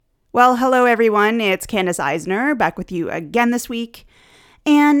Well, hello everyone. It's Candace Eisner back with you again this week.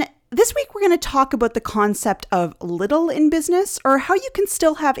 And this week we're going to talk about the concept of little in business, or how you can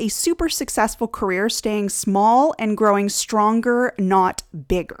still have a super successful career staying small and growing stronger, not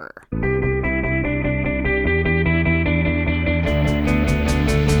bigger.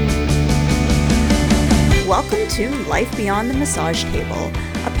 Welcome to Life Beyond the Massage Table,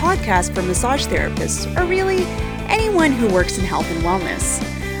 a podcast for massage therapists, or really anyone who works in health and wellness.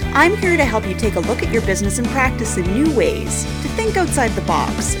 I'm here to help you take a look at your business and practice in new ways, to think outside the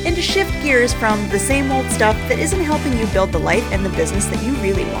box, and to shift gears from the same old stuff that isn't helping you build the life and the business that you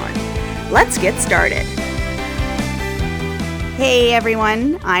really want. Let's get started. Hey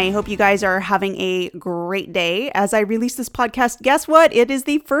everyone, I hope you guys are having a great day. As I release this podcast, guess what? It is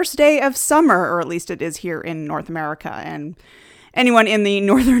the first day of summer, or at least it is here in North America. And anyone in the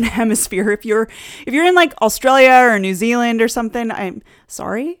Northern Hemisphere, if you're in like Australia or New Zealand or something, I'm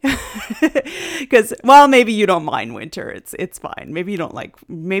sorry. Because, well, maybe you don't mind winter. It's fine. Maybe you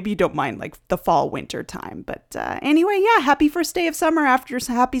don't mind like the fall winter time. But anyway, yeah, happy first day of summer after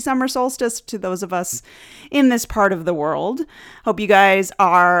happy summer solstice to those of us in this part of the world. Hope you guys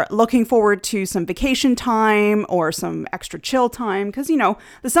are looking forward to some vacation time or some extra chill time, because, you know,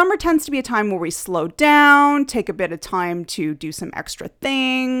 the summer tends to be a time where we slow down, take a bit of time to do some extra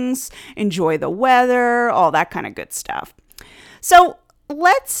things, enjoy the weather, all that kind of good stuff. So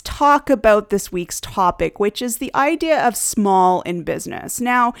let's talk about this week's topic, which is the idea of small in business.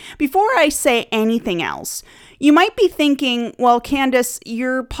 Now, before I say anything else, you might be thinking, well, Candace,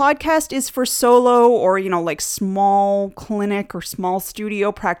 your podcast is for solo or, like small clinic or small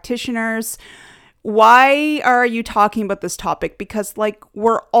studio practitioners. Why are you talking about this topic? Because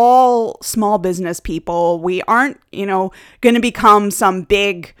we're all small business people. We aren't, going to become some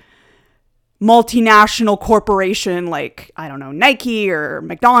big multinational corporation like, I don't know, Nike or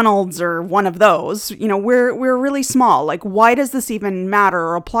McDonald's or one of those. We're really small. Why does this even matter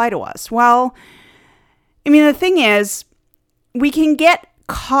or apply to us? Well, the thing is, we can get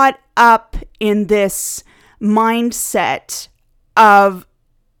caught up in this mindset of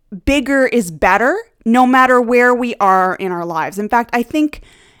bigger is better, no matter where we are in our lives. In fact, I think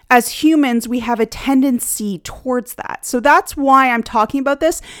as humans, we have a tendency towards that. So that's why I'm talking about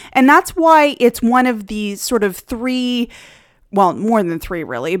this. And that's why it's one of the sort of three, well, more than three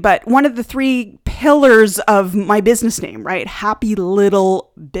really, but one of the three pillars of my business name, right? Happy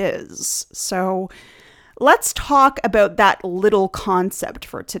Little Biz. So let's talk about that little concept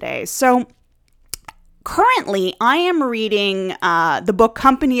for today. So currently, I am reading the book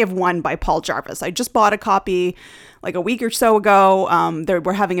Company of One by Paul Jarvis. I just bought a copy like a week or so ago.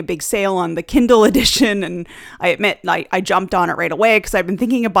 We're having a big sale on the Kindle edition, and I admit I jumped on it right away because I've been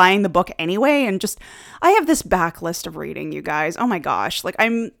thinking of buying the book anyway. And I have this backlist of reading, you guys. Oh my gosh,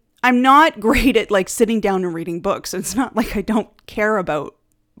 I'm not great at sitting down and reading books. It's not like I don't care about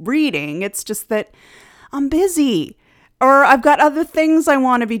reading. It's just that I'm busy. Or I've got other things I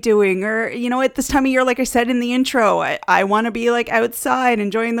want to be doing. Or, at this time of year, like I said in the intro, I want to be outside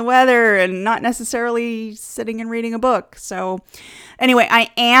enjoying the weather and not necessarily sitting and reading a book. So anyway,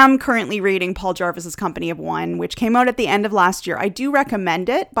 I am currently reading Paul Jarvis's Company of One, which came out at the end of last year. I do recommend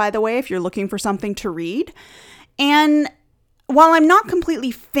it, by the way, if you're looking for something to read. And while I'm not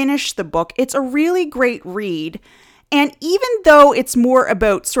completely finished the book, it's a really great read. And even though it's more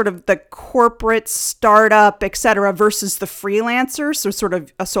about sort of the corporate startup, et cetera, versus the freelancer, so sort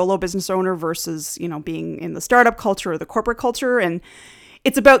of a solo business owner versus, being in the startup culture or the corporate culture, and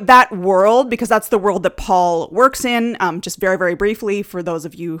it's about that world because that's the world that Paul works in. Just very, very briefly, for those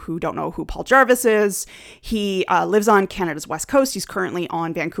of you who don't know who Paul Jarvis is, he lives on Canada's West Coast. He's currently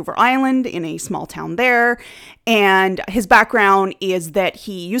on Vancouver Island in a small town there. And his background is that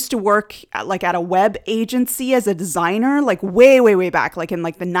he used to work at a web agency as a designer, way, way, way back, in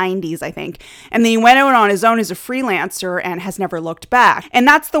the 90s, I think. And then he went out on his own as a freelancer and has never looked back. And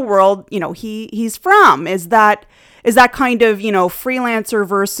that's the world, he's from, is that kind of, freelancer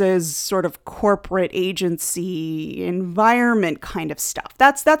versus sort of corporate agency environment kind of stuff.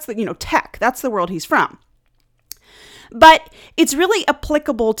 That's the, tech. That's the world he's from. But it's really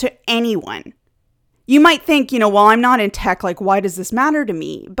applicable to anyone. You might think, well, I'm not in tech. Why does this matter to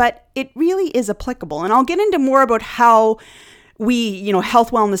me? But it really is applicable. And I'll get into more about how we,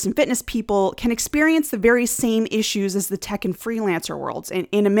 health, wellness, and fitness people can experience the very same issues as the tech and freelancer worlds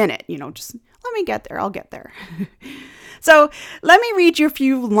in a minute. Just let me get there. I'll get there. So let me read you a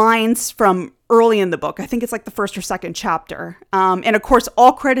few lines from early in the book. I think it's the first or second chapter. And of course,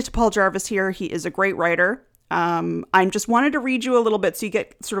 all credit to Paul Jarvis here. He is a great writer. I just wanted to read you a little bit so you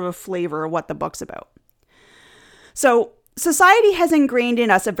get sort of a flavor of what the book's about. So Society has ingrained in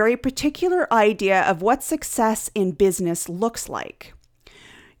us a very particular idea of what success in business looks like.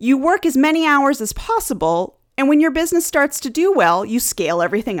 You work as many hours as possible, and when your business starts to do well, you scale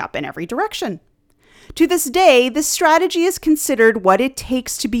everything up in every direction. To this day, this strategy is considered what it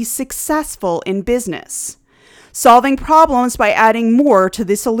takes to be successful in business, solving problems by adding more to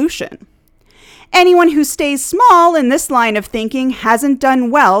the solution. Anyone who stays small in this line of thinking hasn't done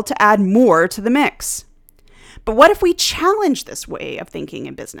well to add more to the mix. But what if we challenge this way of thinking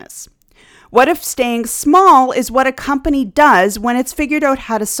in business? What if staying small is what a company does when it's figured out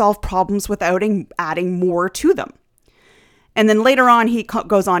how to solve problems without adding more to them? And then later on, he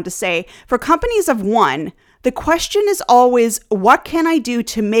goes on to say, for companies of one, the question is always, what can I do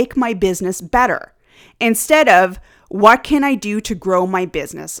to make my business better? Instead of, what can I do to grow my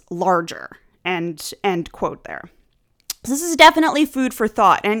business larger? And end quote there. This is definitely food for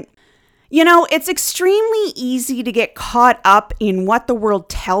thought. And it's extremely easy to get caught up in what the world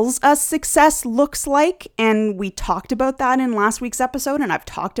tells us success looks like. And we talked about that in last week's episode, and I've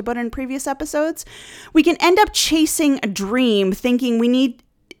talked about it in previous episodes. We can end up chasing a dream, thinking we need,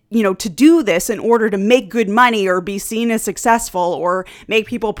 to do this in order to make good money or be seen as successful or make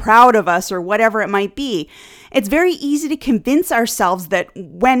people proud of us or whatever it might be. It's very easy to convince ourselves that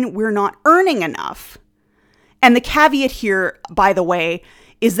when we're not earning enough, and the caveat here, by the way,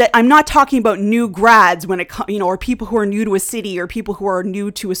 is that I'm not talking about new grads when or people who are new to a city or people who are new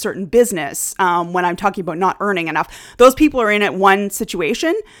to a certain business when I'm talking about not earning enough. Those people are in at one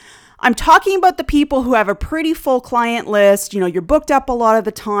situation. I'm talking about the people who have a pretty full client list. You're booked up a lot of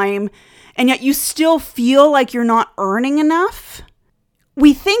the time, and yet you still feel like you're not earning enough.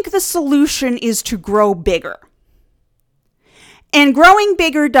 We think the solution is to grow bigger. And growing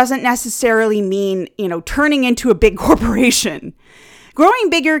bigger doesn't necessarily mean, turning into a big corporation. Growing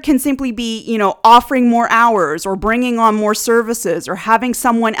bigger can simply be, offering more hours or bringing on more services or having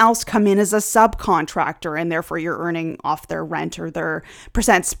someone else come in as a subcontractor, and therefore you're earning off their rent or their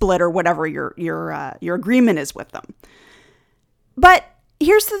percent split or whatever your agreement is with them. But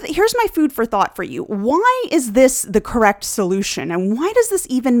here's my food for thought for you. Why is this the correct solution, and why does this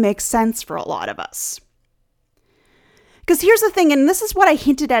even make sense for a lot of us? Because here's the thing, and this is what I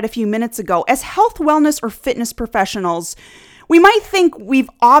hinted at a few minutes ago. As health, wellness, or fitness professionals, we might think we've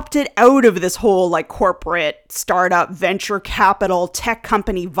opted out of this whole corporate startup, venture capital, tech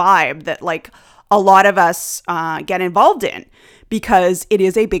company vibe that a lot of us get involved in, because it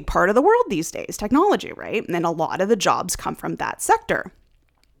is a big part of the world these days, technology, right? And then a lot of the jobs come from that sector.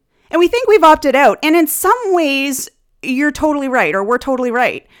 And we think we've opted out. And in some ways, you're totally right, or we're totally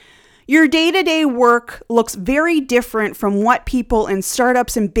right. Your day-to-day work looks very different from what people in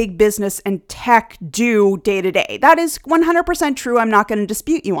startups and big business and tech do day-to-day. That is 100% true. I'm not going to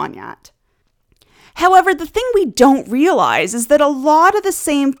dispute you on that. However, the thing we don't realize is that a lot of the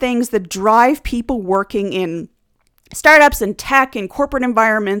same things that drive people working in startups and tech and corporate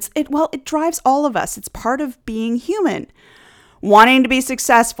environments, it drives all of us. It's part of being human. Wanting to be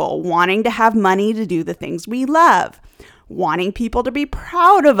successful, wanting to have money to do the things we love, wanting people to be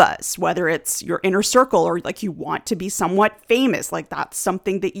proud of us, whether it's your inner circle or you want to be somewhat famous, that's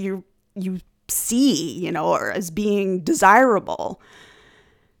something that you see, or as being desirable,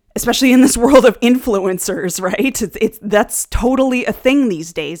 especially in this world of influencers, right? That's totally a thing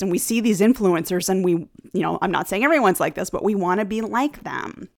these days. And we see these influencers and we, I'm not saying everyone's like this, but we want to be like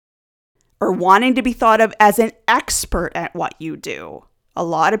them, or wanting to be thought of as an expert at what you do. A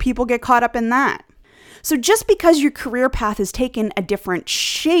lot of people get caught up in that. So just because your career path has taken a different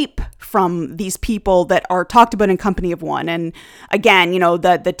shape from these people that are talked about in Company of One, and again,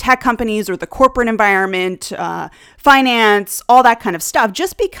 the tech companies or the corporate environment, finance, all that kind of stuff,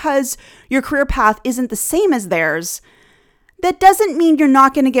 just because your career path isn't the same as theirs, that doesn't mean you're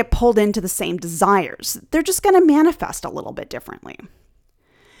not going to get pulled into the same desires. They're just going to manifest a little bit differently.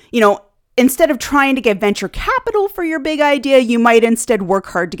 Instead of trying to get venture capital for your big idea, you might instead work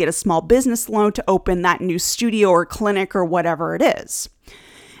hard to get a small business loan to open that new studio or clinic or whatever it is.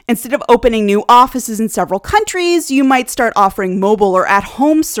 Instead of opening new offices in several countries, you might start offering mobile or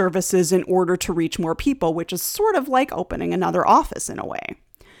at-home services in order to reach more people, which is sort of like opening another office in a way.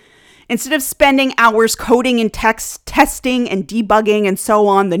 Instead of spending hours coding and testing and debugging and so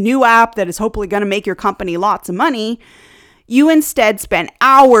on the new app that is hopefully going to make your company lots of money, you instead spend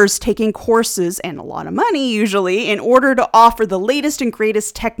hours taking courses, and a lot of money usually, in order to offer the latest and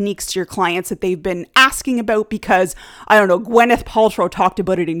greatest techniques to your clients that they've been asking about because, Gwyneth Paltrow talked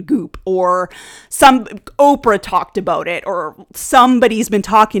about it in Goop, or Oprah talked about it, or somebody's been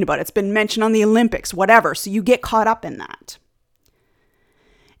talking about it. It's been mentioned on the Olympics, whatever. So you get caught up in that.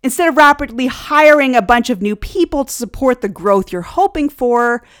 Instead of rapidly hiring a bunch of new people to support the growth you're hoping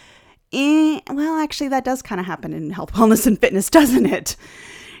for, well, actually, that does kind of happen in health, wellness, and fitness, doesn't it?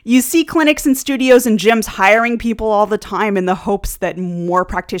 You see clinics and studios and gyms hiring people all the time in the hopes that more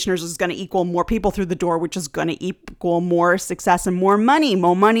practitioners is going to equal more people through the door, which is going to equal more success and more money,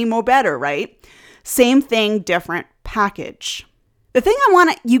 more better, right? Same thing, different package. The thing I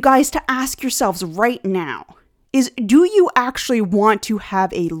want you guys to ask yourselves right now is, do you actually want to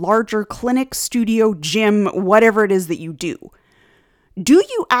have a larger clinic, studio, gym, whatever it is that you do? Do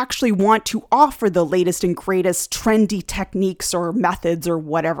you actually want to offer the latest and greatest trendy techniques or methods or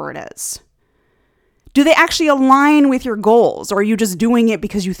whatever it is? Do they actually align with your goals, or are you just doing it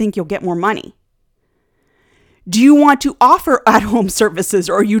because you think you'll get more money? Do you want to offer at-home services,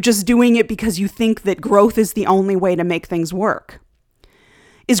 or are you just doing it because you think that growth is the only way to make things work?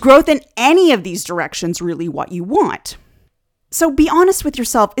 Is growth in any of these directions really what you want? So be honest with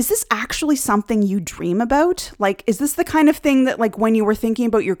yourself. Is this actually something you dream about? Like, is this the kind of thing that, like, when you were thinking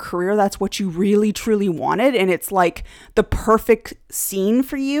about your career, that's what you really, truly wanted, and it's like the perfect scene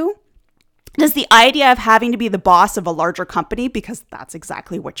for you? Does the idea of having to be the boss of a larger company, because that's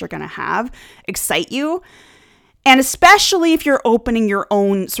exactly what you're going to have, excite you? And especially if you're opening your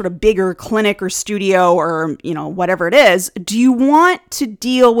own sort of bigger clinic or studio or, whatever it is, do you want to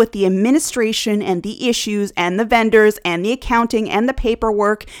deal with the administration and the issues and the vendors and the accounting and the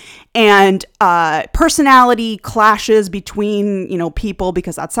paperwork and personality clashes between, people,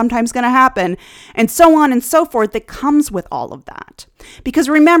 because that's sometimes going to happen, and so on and so forth that comes with all of that? Because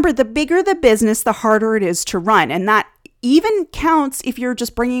remember, the bigger the business, the harder it is to run. And that even counts if you're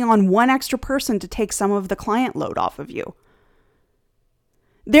just bringing on one extra person to take some of the client load off of you.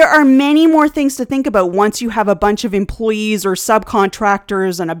 There are many more things to think about once you have a bunch of employees or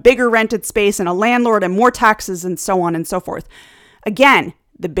subcontractors and a bigger rented space and a landlord and more taxes and so on and so forth. Again,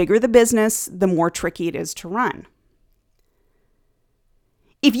 the bigger the business, the more tricky it is to run.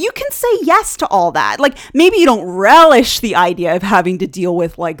 If you can say yes to all that, like maybe you don't relish the idea of having to deal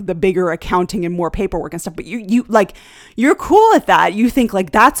with like the bigger accounting and more paperwork and stuff, but you're cool with that. You think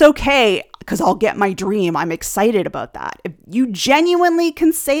like that's okay because I'll get my dream. I'm excited about that. If you genuinely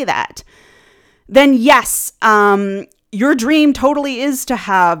can say that, then yes, your dream totally is to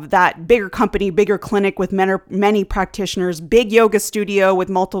have that bigger company, bigger clinic with many practitioners, big yoga studio with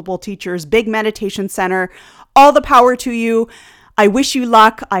multiple teachers, big meditation center. All the power to you. I wish you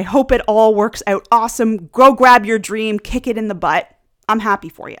luck. I hope it all works out awesome. Go grab your dream, kick it in the butt. I'm happy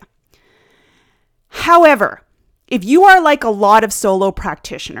for you. However, if you are like a lot of solo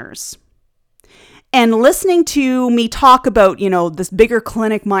practitioners and listening to me talk about, this bigger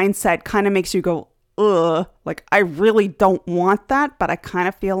clinic mindset kind of makes you go, ugh, like I really don't want that, but I kind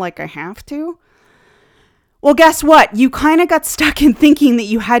of feel like I have to. Well, guess what? You kind of got stuck in thinking that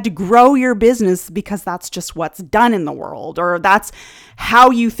you had to grow your business because that's just what's done in the world, or that's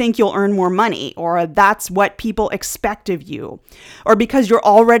how you think you'll earn more money, or that's what people expect of you, or because you're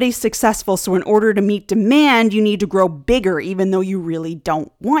already successful. So in order to meet demand, you need to grow bigger, even though you really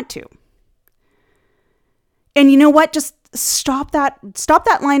don't want to. And you know what? Just stop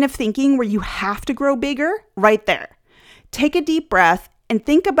that line of thinking where you have to grow bigger right there. Take a deep breath and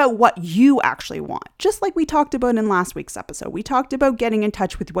think about what you actually want. Just like we talked about in last week's episode. We talked about getting in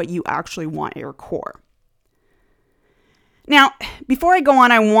touch with what you actually want at your core. Now, before I go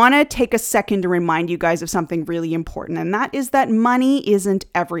on, I want to take a second to remind you guys of something really important, and that is that money isn't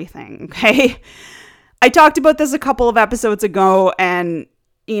everything, okay? I talked about this a couple of episodes ago, and,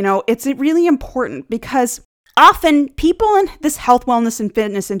 it's really important because often people in this health, wellness, and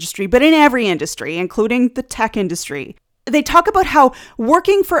fitness industry, but in every industry, including the tech industry, they talk about how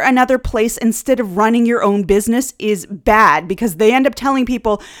working for another place instead of running your own business is bad because they end up telling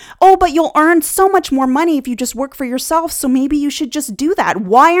people, oh, but you'll earn so much more money if you just work for yourself. So maybe you should just do that.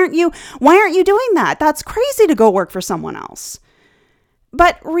 Why aren't you doing that? That's crazy to go work for someone else.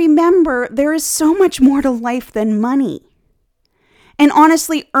 But remember, there is so much more to life than money. And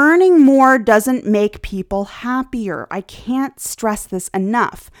honestly, earning more doesn't make people happier. I can't stress this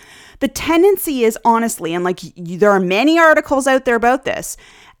enough. The tendency is honestly, and there are many articles out there about this,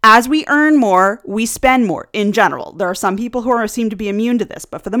 as we earn more, we spend more in general. There are some people who seem to be immune to this,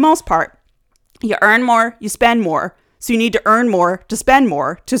 but for the most part, you earn more, you spend more. So you need to earn more to spend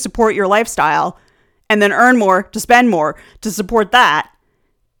more to support your lifestyle, and then earn more to spend more to support that.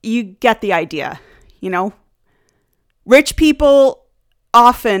 You get the idea, Rich people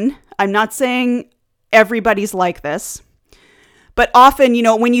often, I'm not saying everybody's like this, but often,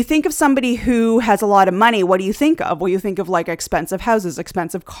 when you think of somebody who has a lot of money, what do you think of? Well, you think of like expensive houses,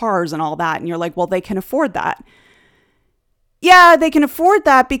 expensive cars and all that. And you're like, well, they can afford that. Yeah, they can afford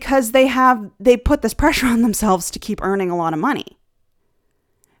that because they put this pressure on themselves to keep earning a lot of money.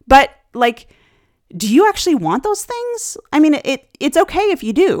 But like, do you actually want those things? I mean, it's okay if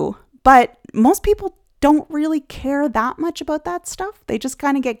you do, but most people don't really care that much about that stuff. They just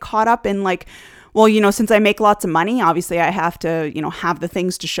kind of get caught up in like, well, since I make lots of money, obviously I have to, have the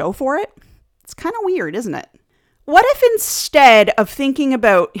things to show for it. It's kind of weird, isn't it? What if instead of thinking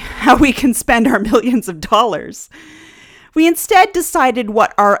about how we can spend our millions of dollars, we instead decided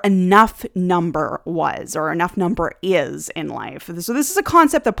what our enough number was, or enough number is in life? So this is a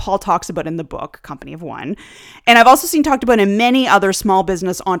concept that Paul talks about in the book, Company of One. And I've also seen talked about in many other small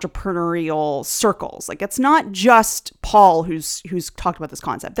business entrepreneurial circles. Like, it's not just Paul who's talked about this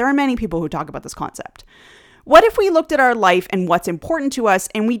concept. There are many people who talk about this concept. What if we looked at our life and what's important to us,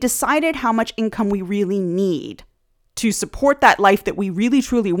 and we decided how much income we really need to support that life that we really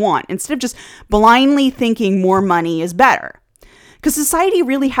truly want, instead of just blindly thinking more money is better? Because society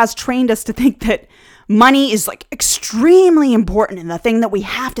really has trained us to think that money is like extremely important and the thing that we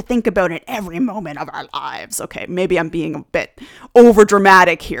have to think about at every moment of our lives. Okay, maybe I'm being a bit over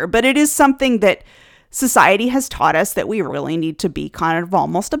dramatic here, but it is something that society has taught us that we really need to be kind of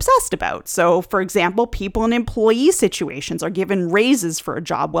almost obsessed about. So, for example, people in employee situations are given raises for a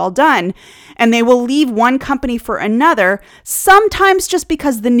job well done, and they will leave one company for another, sometimes just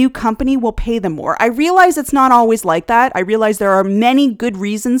because the new company will pay them more. I realize it's not always like that. I realize there are many good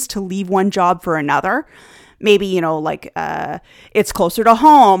reasons to leave one job for another. Maybe, it's closer to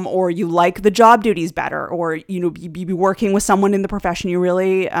home, or you like the job duties better, or, you be working with someone in the profession you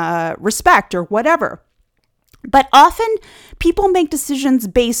really respect, or whatever. But often people make decisions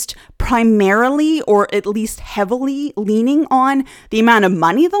based primarily, or at least heavily, leaning on the amount of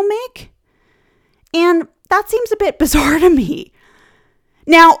money they'll make. And that seems a bit bizarre to me.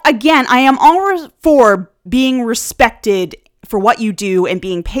 Now, again, I am all for being respected for what you do and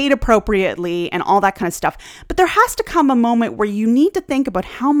being paid appropriately and all that kind of stuff. But there has to come a moment where you need to think about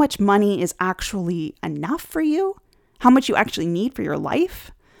how much money is actually enough for you, how much you actually need for your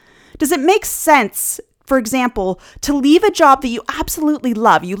life. Does it make sense, for example, to leave a job that you absolutely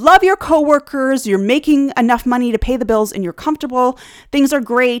love? You love your coworkers, you're making enough money to pay the bills, and you're comfortable, things are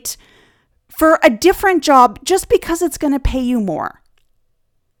great, for a different job just because it's going to pay you more.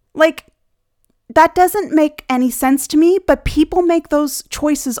 Like, that doesn't make any sense to me, but people make those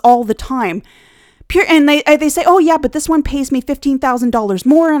choices all the time. And they say, oh yeah, but this one pays me $15,000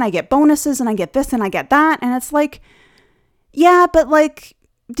 more, and I get bonuses, and I get this, and I get that. And it's like, yeah, but like,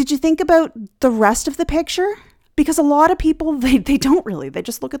 did you think about the rest of the picture? Because a lot of people, they don't really. They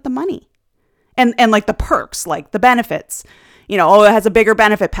just look at the money and like the perks, like the benefits. It has a bigger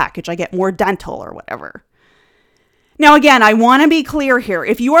benefit package. I get more dental or whatever. Now, again, I want to be clear here.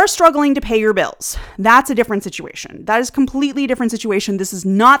 If you are struggling to pay your bills, that's a different situation. That is a completely different situation. This is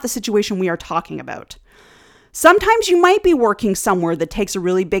not the situation we are talking about. Sometimes you might be working somewhere that takes a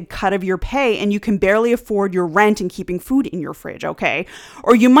really big cut of your pay and you can barely afford your rent and keeping food in your fridge, okay?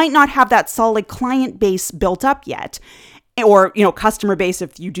 Or you might not have that solid client base built up yet, or, customer base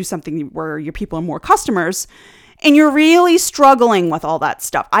if you do something where your people are more customers. And you're really struggling with all that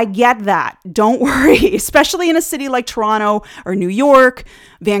stuff. I get that. Don't worry, especially in a city like Toronto or New York,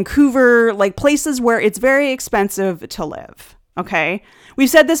 Vancouver, like places where it's very expensive to live, okay? We've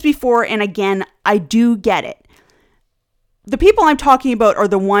said this before, and again, I do get it. The people I'm talking about are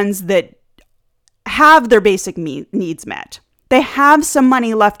the ones that have their basic needs met. They have some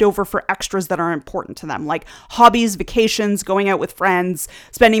money left over for extras that are important to them, like hobbies, vacations, going out with friends,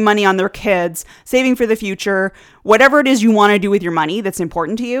 spending money on their kids, saving for the future, whatever it is you want to do with your money that's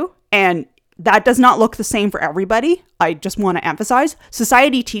important to you. And that does not look the same for everybody. I just want to emphasize,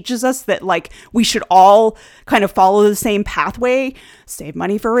 society teaches us that like we should all kind of follow the same pathway, save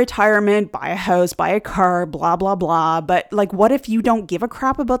money for retirement, buy a house, buy a car, blah, blah, blah. But like, what if you don't give a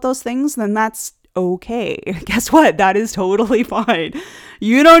crap about those things? Then that's okay. Guess what? That is totally fine.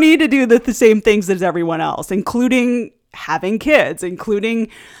 You don't need to do the same things as everyone else, including having kids, including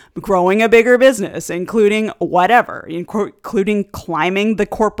growing a bigger business, including whatever, including climbing the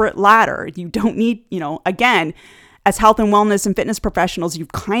corporate ladder. You don't need, again, as health and wellness and fitness professionals,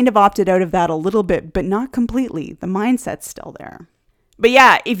 you've kind of opted out of that a little bit, but not completely. The mindset's still there. But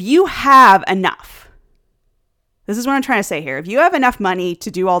yeah, if you have enough, this is what I'm trying to say here. If you have enough money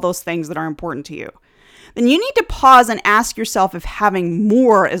to do all those things that are important to you, then you need to pause and ask yourself if having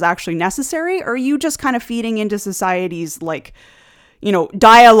more is actually necessary, or are you just kind of feeding into society's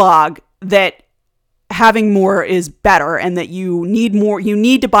dialogue that having more is better and that you need more, you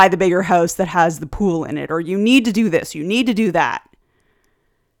need to buy the bigger house that has the pool in it, or you need to do this, you need to do that.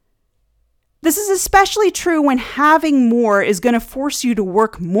 This is especially true when having more is going to force you to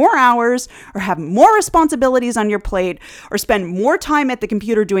work more hours or have more responsibilities on your plate or spend more time at the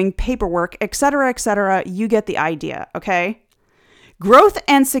computer doing paperwork, etc., etc. You get the idea, okay? Growth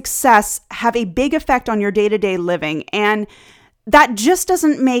and success have a big effect on your day-to-day living, and that just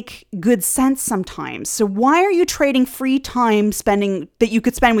doesn't make good sense sometimes. So why are you trading free time that you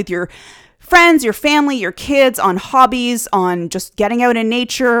could spend with your friends, your family, your kids, on hobbies, on just getting out in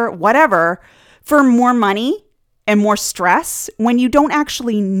nature, whatever, for more money and more stress when you don't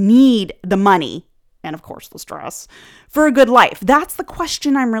actually need the money and, of course, the stress for a good life? That's the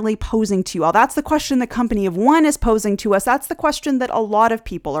question I'm really posing to you all. That's the question the Company of One is posing to us. That's the question that a lot of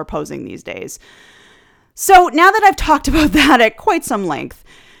people are posing these days. So now that I've talked about that at quite some length,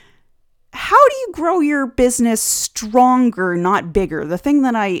 how do you grow your business stronger, not bigger? The thing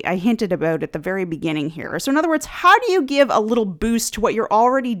that I hinted about at the very beginning here. So in other words, how do you give a little boost to what you're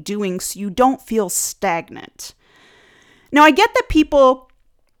already doing so you don't feel stagnant? Now, I get that people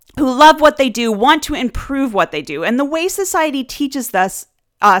who love what they do want to improve what they do. And the way society teaches us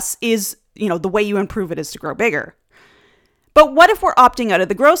is, the way you improve it is to grow bigger. But what if we're opting out of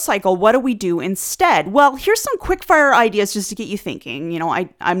the growth cycle? What do we do instead? Well, here's some quick fire ideas just to get you thinking.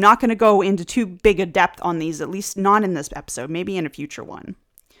 I'm not going to go into too big a depth on these, at least not in this episode, maybe in a future one.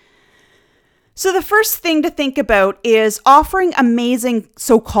 So the first thing to think about is offering amazing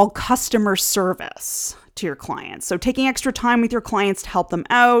so-called customer service to your clients. So taking extra time with your clients to help them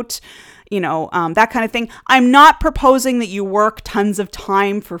out, that kind of thing. I'm not proposing that you work tons of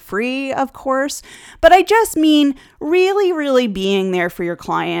time for free, of course, but I just mean really, really being there for your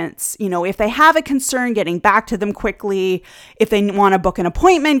clients. If they have a concern, getting back to them quickly. If they want to book an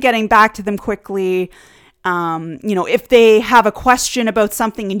appointment, getting back to them quickly. If they have a question about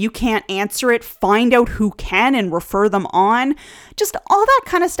something and you can't answer it, find out who can and refer them on. Just all that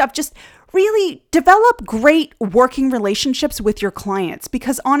kind of stuff. Just really develop great working relationships with your clients,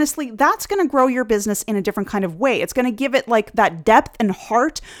 because honestly, that's going to grow your business in a different kind of way. It's going to give it like that depth and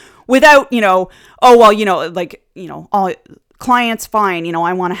heart without, all clients fine.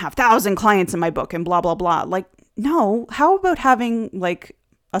 I want to have 1,000 clients in my book and blah, blah, blah. Like, no, how about having like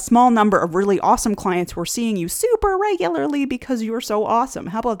a small number of really awesome clients who are seeing you super regularly because you're so awesome?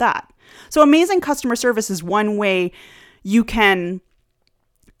 How about that? So amazing customer service is one way you can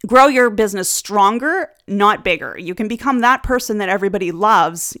grow your business stronger, not bigger. You can become that person that everybody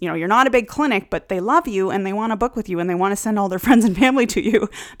loves. You're not a big clinic, but they love you and they want to book with you and they want to send all their friends and family to you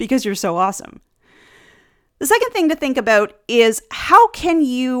because you're so awesome. The second thing to think about is how can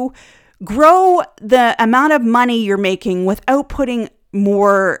you grow the amount of money you're making without putting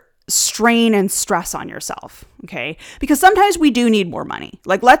more strain and stress on yourself, okay? Because sometimes we do need more money.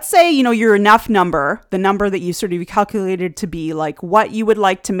 Like, let's say, your enough number, the number that you sort of calculated to be like what you would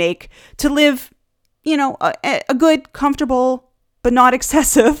like to make to live, a good, comfortable, but not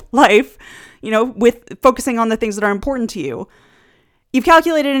excessive life, with focusing on the things that are important to you. You've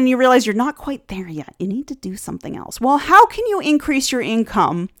calculated and you realize you're not quite there yet. You need to do something else. Well, how can you increase your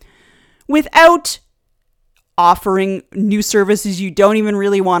income without offering new services you don't even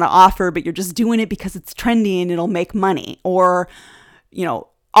really want to offer, but you're just doing it because it's trendy and it'll make money? Or,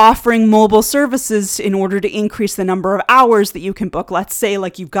 offering mobile services in order to increase the number of hours that you can book. Let's say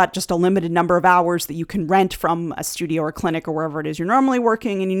like you've got just a limited number of hours that you can rent from a studio or clinic or wherever it is you're normally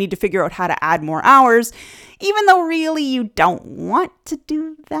working, and you need to figure out how to add more hours, even though really you don't want to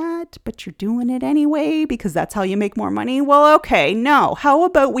do that, but you're doing it anyway because that's how you make more money. Well, okay, no. How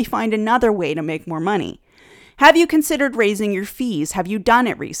about we find another way to make more money? Have you considered raising your fees? Have you done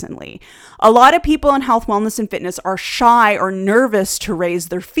it recently? A lot of people in health, wellness, and fitness are shy or nervous to raise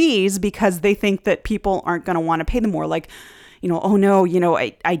their fees because they think that people aren't going to want to pay them more. Like, oh no,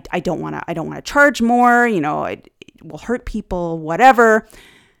 I don't want to charge more. It will hurt people, whatever.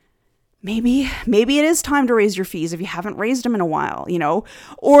 Maybe it is time to raise your fees if you haven't raised them in a while,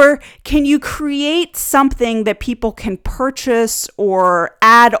 or can you create something that people can purchase or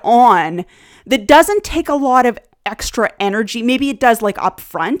add on that doesn't take a lot of extra energy? Maybe it does like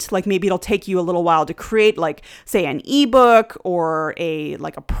upfront, like maybe it'll take you a little while to create, like say an ebook or a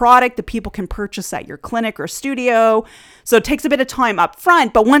product that people can purchase at your clinic or studio. So it takes a bit of time up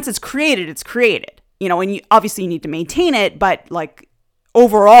front, but once it's created, and you obviously need to maintain it, but like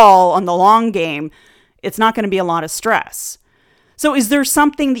overall on the long game, it's not going to be a lot of stress. So is there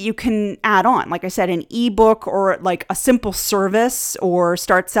something that you can add on? Like I said, an ebook or like a simple service, or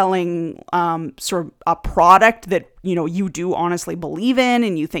start selling sort of a product that, you do honestly believe in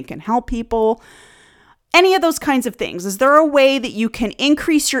and you think can help people. Any of those kinds of things. Is there a way that you can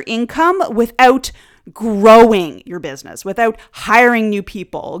increase your income without growing your business, without hiring new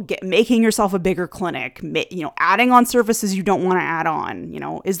people, making yourself a bigger clinic, adding on services you don't want to add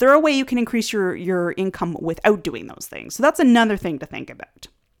on, is there a way you can increase your income without doing those things? So that's another thing to think about.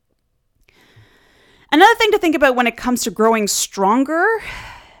 Another thing to think about when it comes to growing stronger,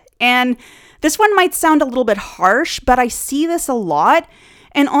 and this one might sound a little bit harsh, but I see this a lot.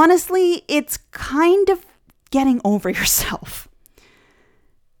 And honestly, it's kind of getting over yourself.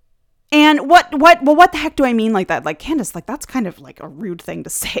 And what the heck do I mean like that? Like, Candace, like that's kind of like a rude thing to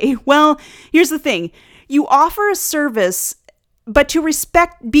say. Well, here's the thing. You offer a service, but to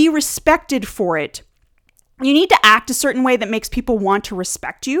be respected for it, you need to act a certain way that makes people want to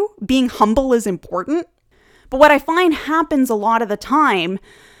respect you. Being humble is important. But what I find happens a lot of the time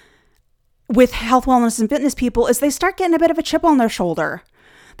with health, wellness, and fitness people is they start getting a bit of a chip on their shoulder.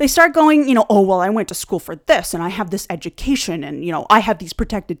 They start going, oh, well, I went to school for this and I have this education and, I have these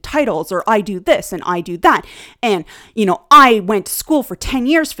protected titles, or I do this and I do that. And, I went to school for 10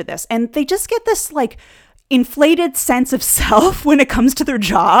 years for this. And they just get this like inflated sense of self when it comes to their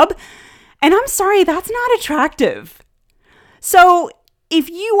job. And I'm sorry, that's not attractive. So if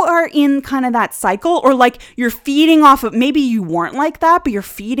you are in kind of that cycle, or like you're feeding off of, maybe you weren't like that, but you're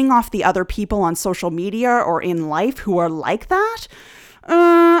feeding off the other people on social media or in life who are like that,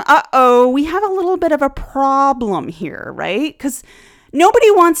 we have a little bit of a problem here, right? Because nobody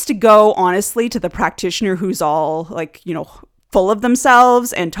wants to go, honestly, to the practitioner who's all like, full of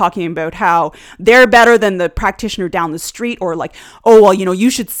themselves and talking about how they're better than the practitioner down the street, or like, oh, well, you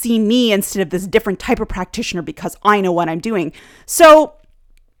should see me instead of this different type of practitioner because I know what I'm doing. So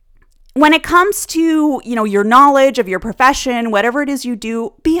when it comes to, your knowledge of your profession, whatever it is you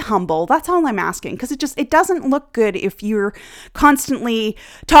do, be humble. That's all I'm asking. Because it doesn't look good if you're constantly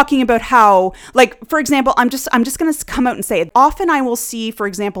talking about how, like, for example, I'm just going to come out and say it. Often I will see, for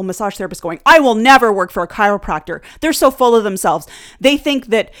example, massage therapists going, I will never work for a chiropractor. They're so full of themselves. They think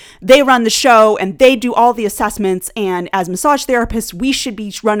that they run the show and they do all the assessments. And as massage therapists, we should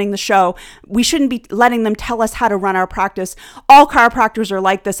be running the show. We shouldn't be letting them tell us how to run our practice. All chiropractors are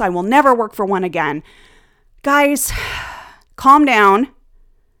like this. I will never work for one again. Guys, calm down.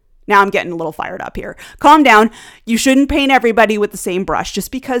 Now I'm getting a little fired up here. Calm down. You shouldn't paint everybody with the same brush.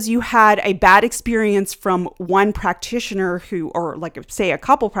 Just because you had a bad experience from one practitioner who, or like say a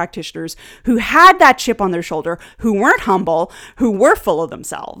couple practitioners who had that chip on their shoulder, who weren't humble, who were full of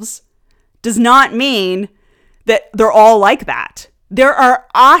themselves, does not mean that they're all like that. There are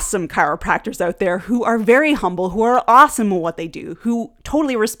awesome chiropractors out there who are very humble, who are awesome at what they do, who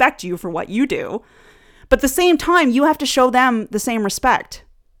totally respect you for what you do. But at the same time, you have to show them the same respect.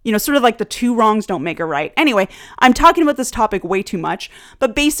 Sort of like the two wrongs don't make a right. Anyway, I'm talking about this topic way too much.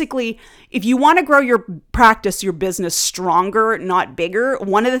 But basically, if you want to grow your practice, your business stronger, not bigger,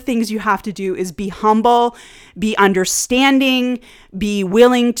 one of the things you have to do is be humble, be understanding, be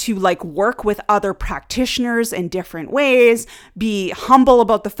willing to like work with other practitioners in different ways, be humble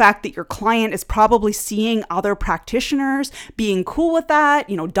about the fact that your client is probably seeing other practitioners, being cool with that,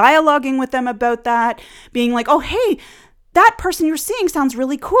 dialoguing with them about that, being like, oh, hey, that person you're seeing sounds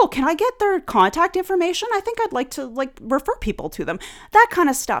really cool. Can I get their contact information? I think I'd like to refer people to them. That kind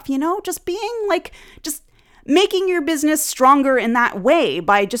of stuff, just being just making your business stronger in that way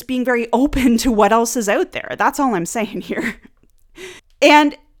by just being very open to what else is out there. That's all I'm saying here.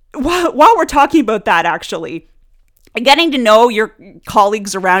 And while we're talking about that, actually, getting to know your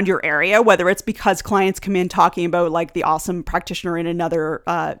colleagues around your area, whether it's because clients come in talking about like the awesome practitioner in another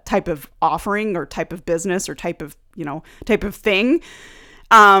type of offering or type of business or type of thing,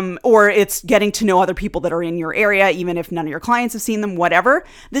 or it's getting to know other people that are in your area, even if none of your clients have seen them, whatever.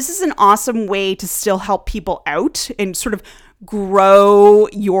 This is an awesome way to still help people out and sort of grow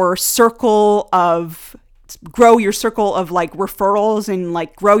your circle of like referrals and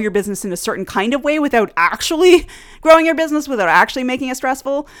like grow your business in a certain kind of way without actually growing your business, without actually making it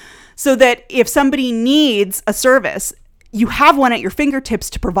stressful, so that if somebody needs a service, you have one at your fingertips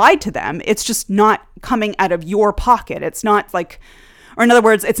to provide to them. It's just not coming out of your pocket. It's not like, or in other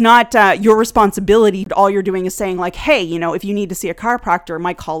words, it's not your responsibility. All you're doing is saying like, hey, if you need to see a chiropractor,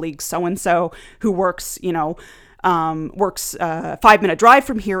 my colleague so-and-so who works, works a 5-minute drive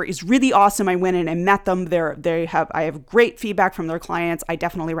from here is really awesome. I went in and met them. I have great feedback from their clients. I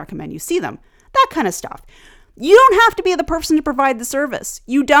definitely recommend you see them. That kind of stuff. You don't have to be the person to provide the service.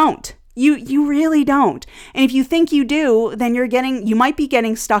 You don't. You really don't. And if you think you do, then you might be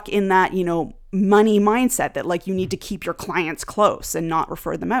getting stuck in that, money mindset that like you need to keep your clients close and not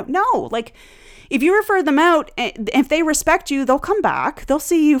refer them out. No, like if you refer them out, if they respect you, they'll come back. They'll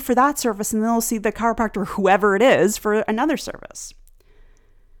see you for that service and they'll see the chiropractor, whoever it is, for another service.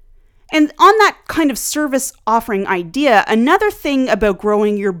 And on that kind of service offering idea, another thing about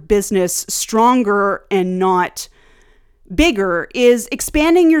growing your business stronger and not bigger is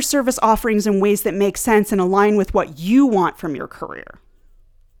expanding your service offerings in ways that make sense and align with what you want from your career.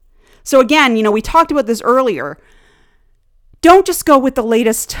 So again, we talked about this earlier. Don't just go with the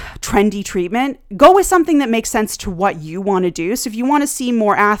latest trendy treatment. Go with something that makes sense to what you want to do. So if you want to see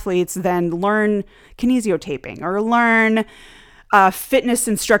more athletes, then learn kinesiotaping or learn fitness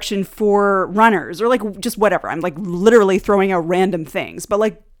instruction for runners or like just whatever. I'm like literally throwing out random things, but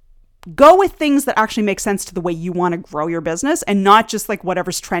like go with things that actually make sense to the way you want to grow your business and not just like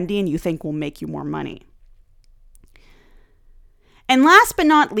whatever's trendy and you think will make you more money. And last but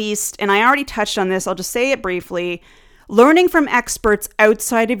not least, and I already touched on this, I'll just say it briefly, learning from experts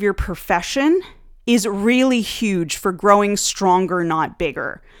outside of your profession is really huge for growing stronger, not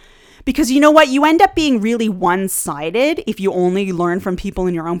bigger. Because you know what? You end up being really one-sided if you only learn from people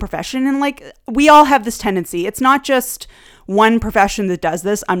in your own profession. And like, we all have this tendency. It's not just one profession that does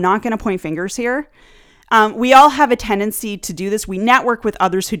this. I'm not going to point fingers here. We all have a tendency to do this. We network with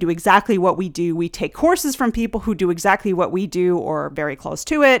others who do exactly what we do. We take courses from people who do exactly what we do or very close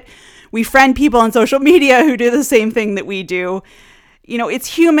to it. We friend people on social media who do the same thing that we do. It's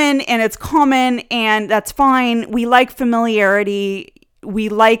human and it's common and that's fine. We like familiarity. We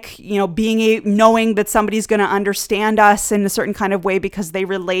like, knowing that somebody's going to understand us in a certain kind of way because they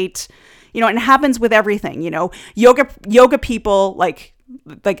relate, and it happens with everything, yoga people, like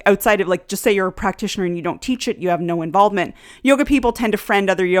outside of like, just say you're a practitioner and you don't teach it, you have no involvement. Yoga people tend to friend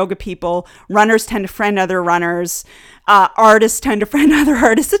other yoga people. Runners tend to friend other runners. Artists tend to friend other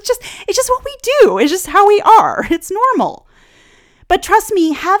artists. It's just what we do. It's just how we are. It's normal. But trust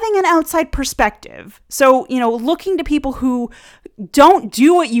me, having an outside perspective, so, looking to people who don't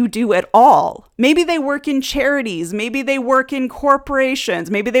do what you do at all. Maybe they work in charities. Maybe they work in corporations.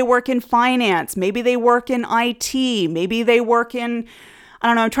 Maybe they work in finance. Maybe they work in IT. Maybe they work in, I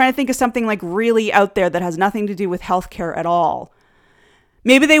don't know, I'm trying to think of something like really out there that has nothing to do with healthcare at all.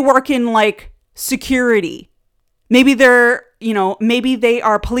 Maybe they work in like security. Maybe maybe they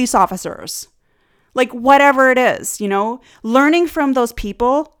are police officers. Like whatever it is, learning from those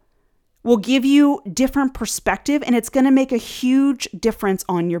people will give you different perspective and it's going to make a huge difference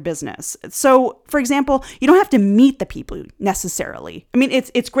on your business. So, for example, you don't have to meet the people necessarily. I mean,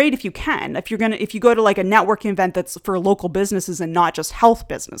 it's great if you can. If you go to like a networking event that's for local businesses and not just health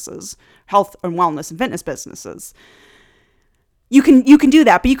businesses, health and wellness and fitness businesses. You can do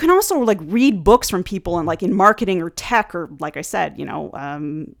that, but you can also like read books from people in marketing or tech or like I said,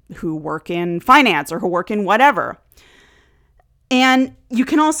 who work in finance or who work in whatever. And you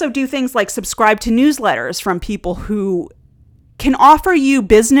can also do things like subscribe to newsletters from people who can offer you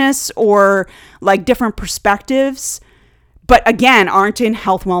business or like different perspectives, but again, aren't in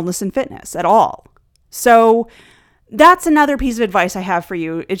health, wellness, and fitness at all. So that's another piece of advice I have for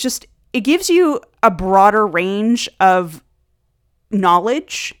you. It gives you a broader range of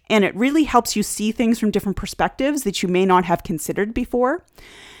knowledge and it really helps you see things from different perspectives that you may not have considered before.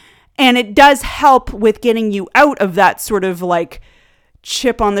 And it does help with getting you out of that sort of like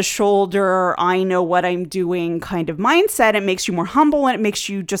chip on the shoulder, I know what I'm doing kind of mindset. It makes you more humble and it makes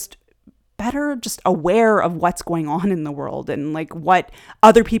you just better, just aware of what's going on in the world and like what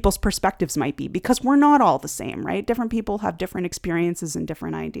other people's perspectives might be, because we're not all the same, right? Different people have different experiences and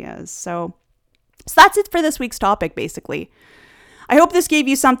different ideas. So that's it for this week's topic, basically. I hope this gave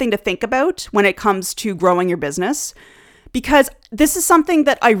you something to think about when it comes to growing your business, because this is something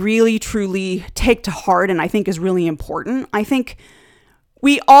that I really, truly take to heart and I think is really important. I think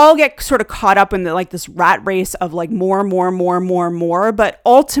we all get sort of caught up in this rat race of like more. But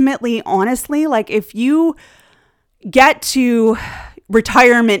ultimately, honestly, like if you get to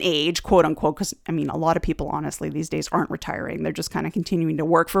retirement age, quote unquote, because I mean, a lot of people honestly these days aren't retiring. They're just kind of continuing to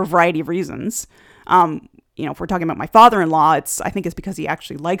work for a variety of reasons. If we're talking about my father-in-law, I think it's because he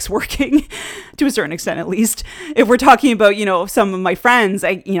actually likes working to a certain extent, at least. If we're talking about, some of my friends,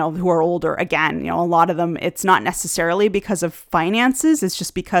 who are older, again, a lot of them, it's not necessarily because of finances. It's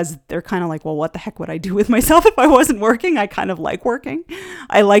just because they're kind of like, well, what the heck would I do with myself if I wasn't working? I kind of like working.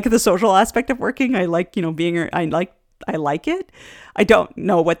 I like the social aspect of working. I like, I like it. I don't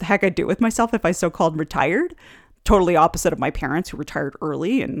know what the heck I'd do with myself if I so-called retired. Totally opposite of my parents who retired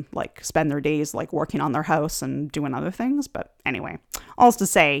early and like spend their days like working on their house and doing other things. But anyway, all to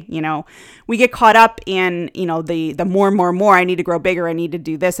say, we get caught up in, the more, I need to grow bigger. I need to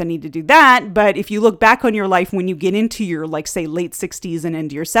do this. I need to do that. But if you look back on your life, when you get into your, like, say, late 60s and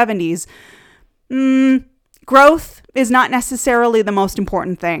into your 70s, growth is not necessarily the most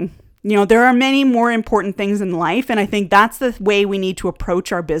important thing. There are many more important things in life, and I think that's the way we need to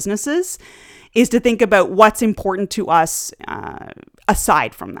approach our businesses, is to think about what's important to us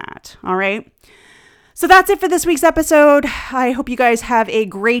aside from that. All right. So that's it for this week's episode. I hope you guys have a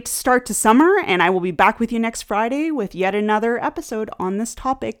great start to summer, and I will be back with you next Friday with yet another episode on this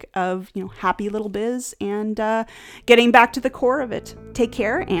topic of, happy little biz and getting back to the core of it. Take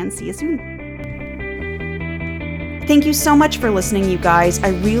care and see you soon. Thank you so much for listening, you guys. I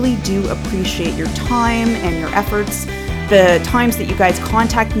really do appreciate your time and your efforts. The times that you guys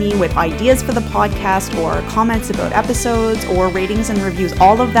contact me with ideas for the podcast or comments about episodes or ratings and reviews,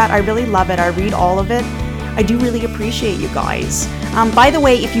 all of that, I really love it. I read all of it. I do really appreciate you guys. By the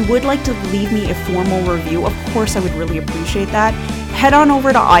way, if you would like to leave me a formal review, of course I would really appreciate that. Head on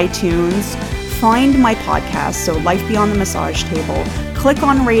over to iTunes, find my podcast, so Life Beyond the Massage Table, click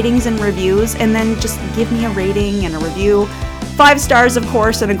on ratings and reviews, and then just give me a rating and a review. 5 stars, of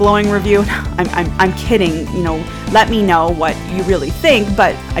course, and a glowing review. I'm kidding, let me know what you really think,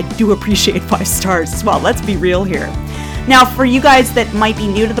 but I do appreciate 5 stars as well. Let's be real here. Now, for you guys that might be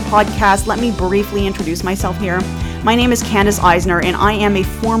new to the podcast, let me briefly introduce myself here. My name is Candice Eisner, and I am a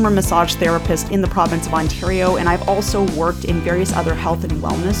former massage therapist in the province of Ontario, and I've also worked in various other health and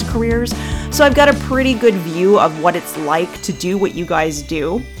wellness careers, so I've got a pretty good view of what it's like to do what you guys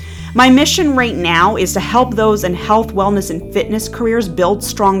do. My mission right now is to help those in health, wellness, and fitness careers build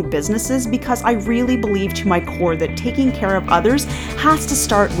strong businesses, because I really believe to my core that taking care of others has to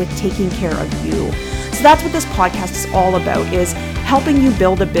start with taking care of you. So that's what this podcast is all about, is helping you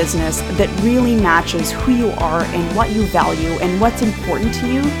build a business that really matches who you are and what you value and what's important to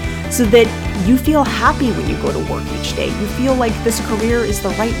you, so that you feel happy when you go to work each day. You feel like this career is the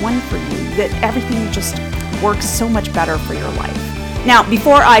right one for you, that everything just works so much better for your life. Now,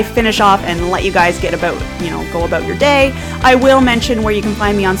 before I finish off and let you guys go about your day, I will mention where you can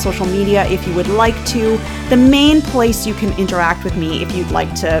find me on social media if you would like to. The main place you can interact with me if you'd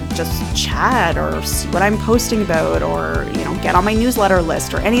like to just chat or see what I'm posting about, or, get on my newsletter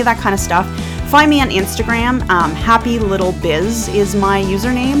list or any of that kind of stuff, find me on Instagram. Happy Little Biz is my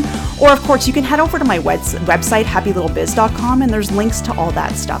username. Or, of course, you can head over to my website, happylittlebiz.com, and there's links to all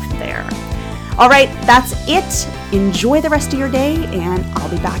that stuff there. All right, that's it. Enjoy the rest of your day, and I'll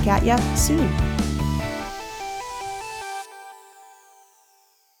be back at you soon.